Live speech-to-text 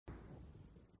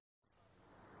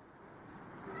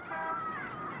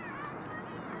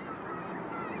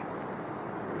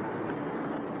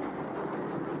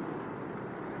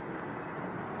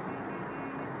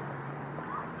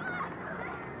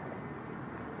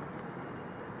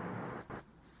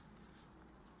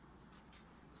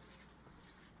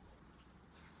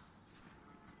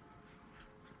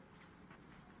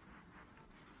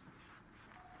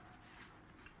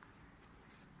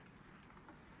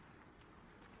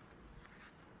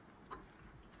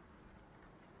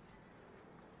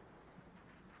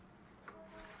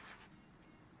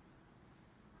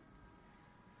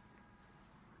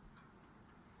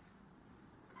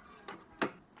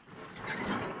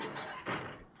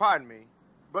Pardon me,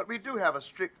 but we do have a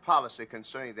strict policy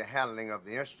concerning the handling of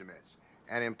the instruments.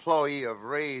 An employee of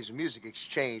Ray's Music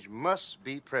Exchange must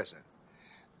be present.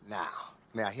 Now,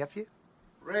 may I help you?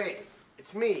 Ray,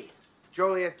 it's me,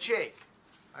 Joliet Jake.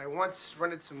 I once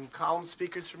rented some column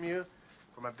speakers from you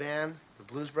for my band, the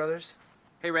Blues Brothers.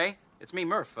 Hey, Ray, it's me,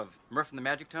 Murph, of Murph and the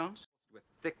Magic Tones, with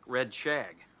thick red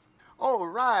shag. Oh,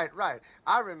 right.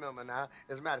 I remember now.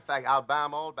 As a matter of fact, I'll buy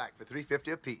them all back for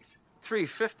 $3.50 apiece.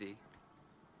 $3.50?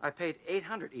 I paid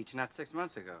 $800 each not 6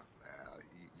 months ago. Well,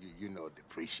 you know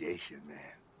depreciation,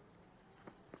 man.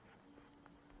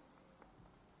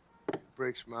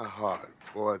 Breaks my heart.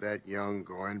 Boy, that young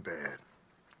going bad.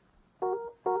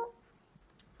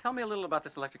 Tell me a little about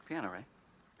this electric piano, Ray.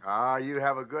 Ah, you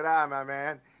have a good eye, my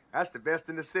man. That's the best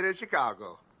in the city of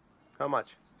Chicago. How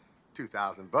much?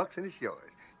 $2,000 and it's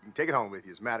yours. You can take it home with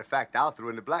you. As a matter of fact, I'll throw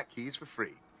in the black keys for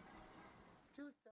free.